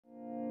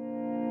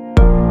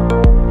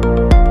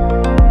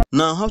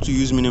Now, how to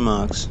use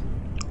Minimax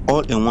all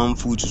in one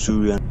full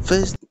tutorial.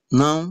 First,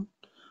 now,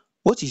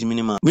 what is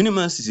Minimax?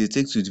 Minimax is a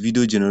text with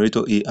video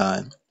generator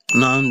AI.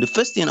 Now, the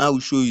first thing I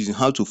will show you is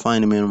how to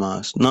find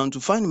Minimax. Now,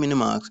 to find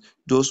Minimax,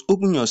 just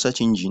open your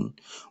search engine,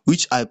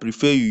 which I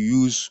prefer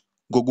you use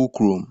Google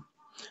Chrome.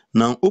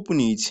 Now, open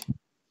it.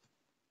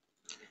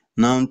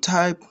 Now,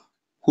 type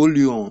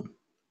hailuo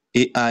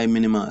AI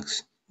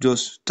Minimax.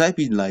 Just type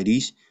it like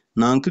this.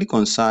 Now, click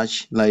on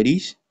search like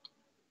this.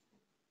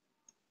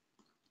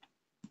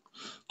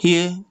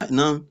 Here,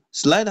 now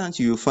slide down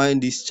till you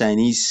find this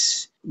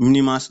Chinese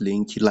Minimax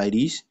link like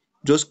this.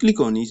 Just click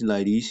on it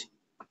like this.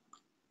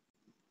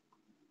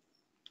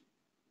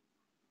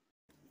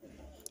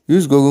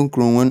 Use Google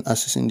Chrome when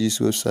accessing this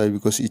website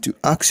because it will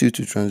ask you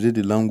to translate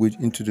the language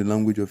into the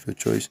language of your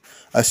choice.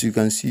 As you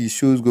can see, it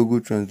shows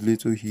Google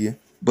Translator here.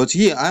 But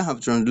here I have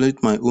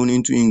translated my own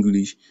into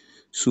English,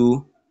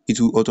 so it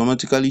will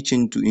automatically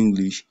change to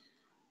English.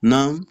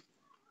 Now,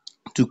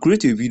 to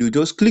create a video,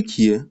 just click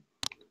here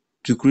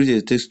to create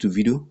a text to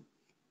video.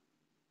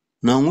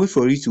 Now wait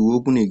for it to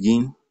open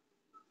again.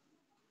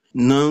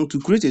 Now, to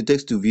create a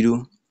text to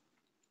video,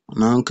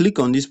 now click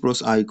on this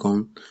plus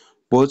icon,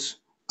 but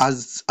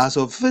as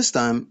of first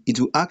time, it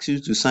will ask you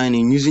to sign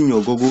in using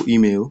your Google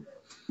email.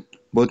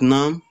 But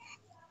now,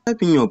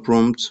 type in your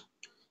prompt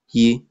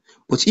here.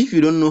 But if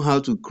you don't know how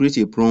to create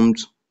a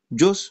prompt,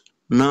 just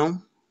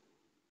now,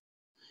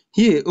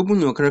 here, open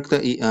your character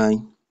AI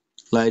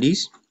like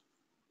this.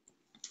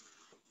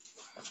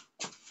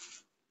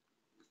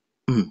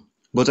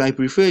 But I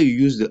prefer you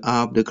use the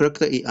app, the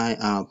character AI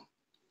app.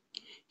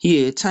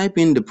 Here, type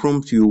in the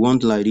prompt you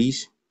want like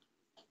this.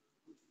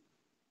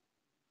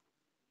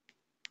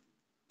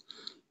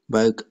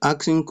 By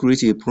asking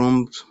create a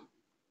prompt,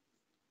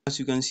 as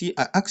you can see,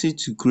 I asked it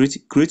to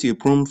create a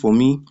prompt for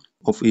me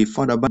of a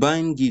father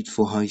buying gift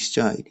for his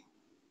child.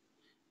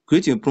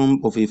 Create a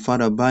prompt of a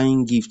father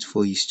buying gift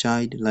for his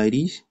child like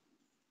this.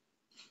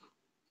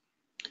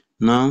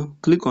 Now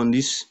click on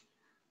this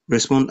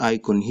respond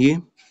icon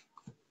here.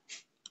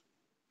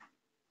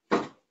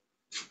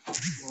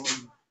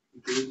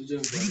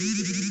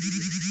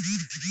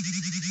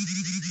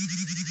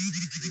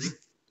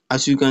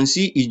 As you can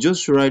see, it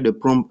just write the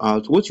prompt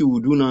out. What you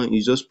will do now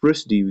is just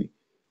press the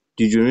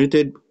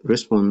generated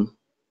response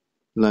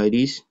like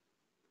this,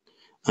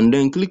 and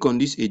then click on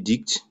this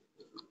edit,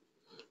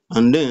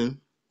 and then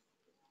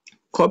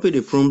copy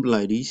the prompt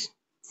like this,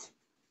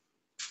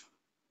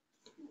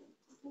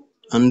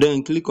 and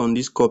then click on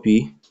this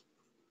copy.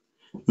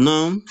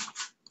 Now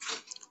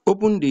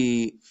open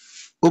the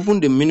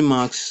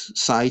Minimax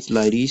site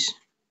like this.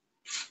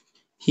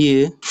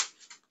 Here,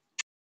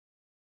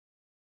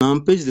 now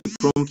paste the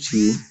prompt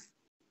here,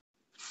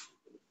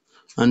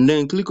 and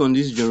then click on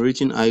this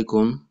generating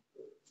icon.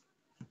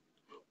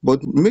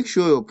 But make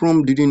sure your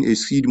prompt didn't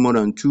exceed more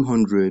than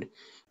 200,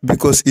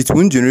 because it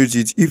won't generate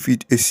it if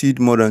it exceeds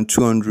more than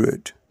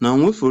 200.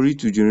 Now wait for it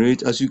to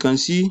generate. As you can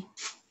see,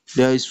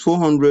 there is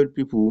 400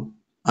 people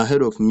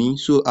ahead of me,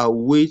 so I'll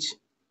wait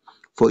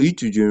for it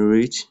to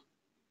generate.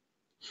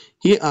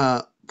 Here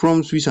are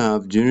prompts which I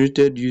have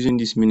generated using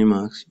this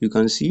Minimax. You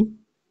can see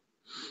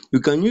you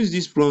can use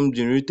this prompt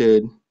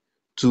generated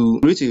to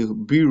create a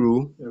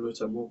B-roll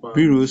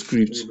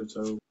script.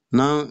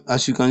 Now,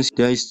 as you can see,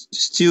 there is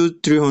still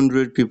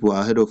 300 people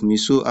ahead of me,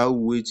 so I'll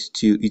wait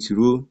till it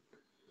roll.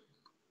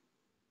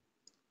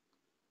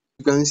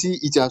 You can see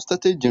it has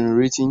started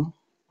generating.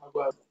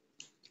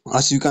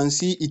 As you can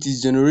see, it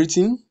is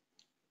generating.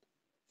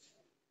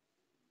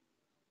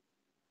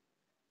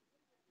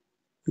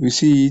 You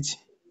see it.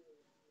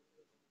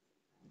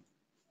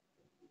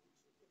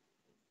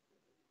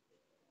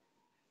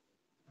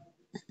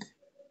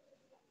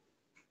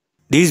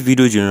 This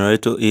video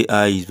generator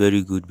AI is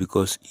very good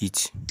because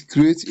it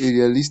creates a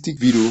realistic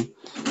video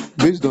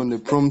based on the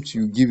prompt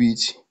you give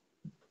it.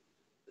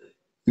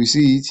 You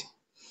see it.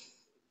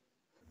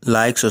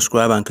 Like,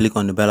 subscribe and click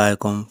on the bell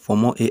icon for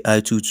more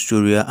AI tool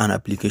tutorial and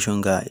application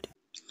guide.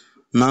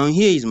 Now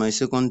here is my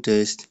second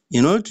test.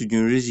 In order to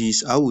generate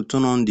this, I will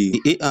turn on the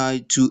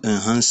AI tool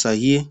enhancer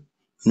here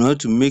in order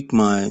to make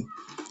my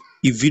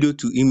video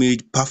to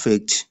image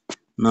perfect.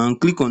 Now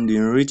click on the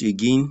generate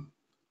again.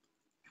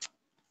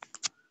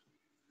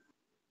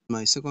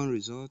 My second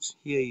result,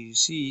 here you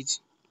see it.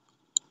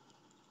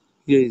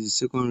 Here is the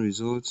second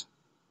result.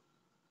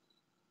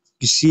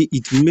 You see,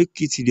 it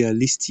makes it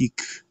realistic.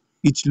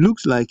 It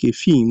looks like a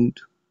film.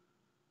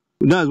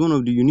 That's one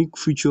of the unique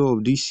features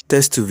of this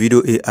text to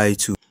video AI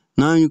tool.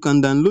 Now you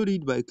can download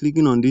it by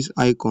clicking on this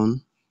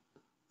icon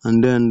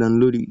and then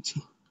download it.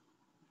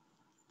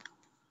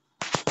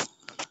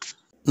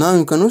 Now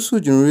you can also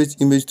generate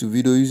image to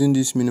video using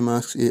this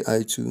Minimax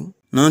AI tool.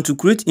 Now to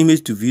create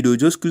image to video,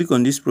 just click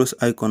on this plus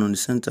icon on the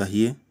center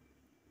here.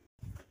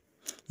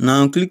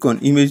 Now click on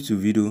image to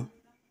video.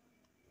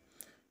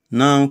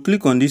 Now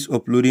click on this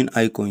uploading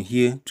icon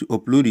here to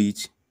upload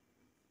it.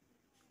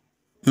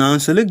 Now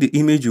select the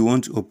image you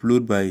want to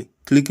upload by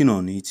clicking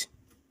on it.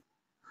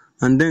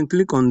 And then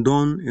click on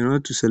done in order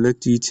to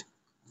select it.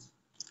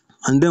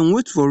 And then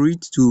wait for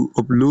it to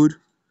upload.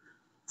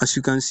 As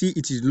you can see,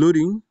 it is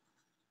loading.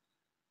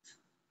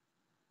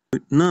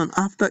 Now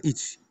after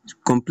it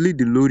complete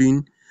the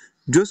loading,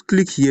 just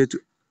click here to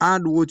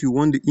add what you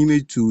want the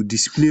image to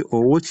display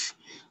or what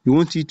you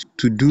want it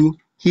to do.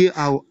 Here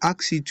I will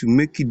ask it to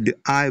make it the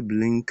eye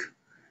blink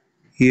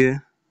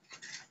here.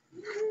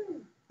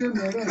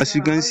 As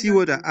you can see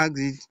what I asked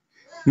it,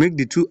 make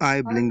the two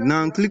eye blink.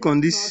 Now click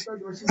on this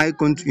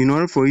icon in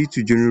order for it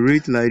to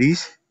generate like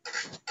this.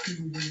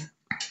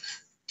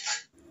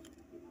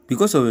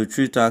 Because of the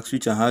three tasks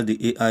which I had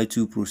the AI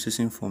tool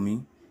processing for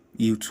me,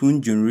 it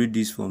won't generate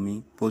this for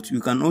me, but you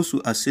can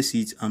also access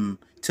it and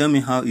tell me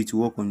how it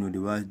works on your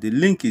device. The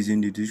link is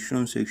in the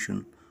description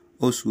section.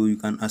 Also, you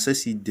can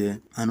access it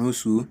there, and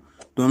also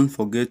don't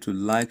forget to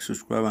like,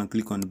 subscribe and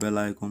click on the bell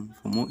icon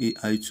for more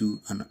AI tool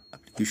and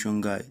application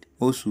guide.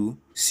 Also,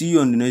 see you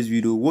on the next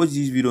video. Watch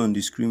this video on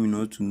the screen in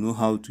order to know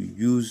how to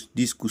use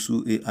this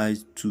Kusu AI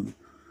tool,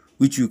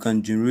 which you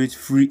can generate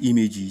free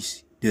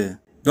images there.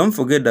 Don't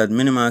forget that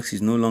Minimax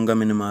is no longer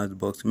Minimax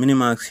but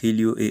Minimax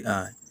Hailuo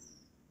AI.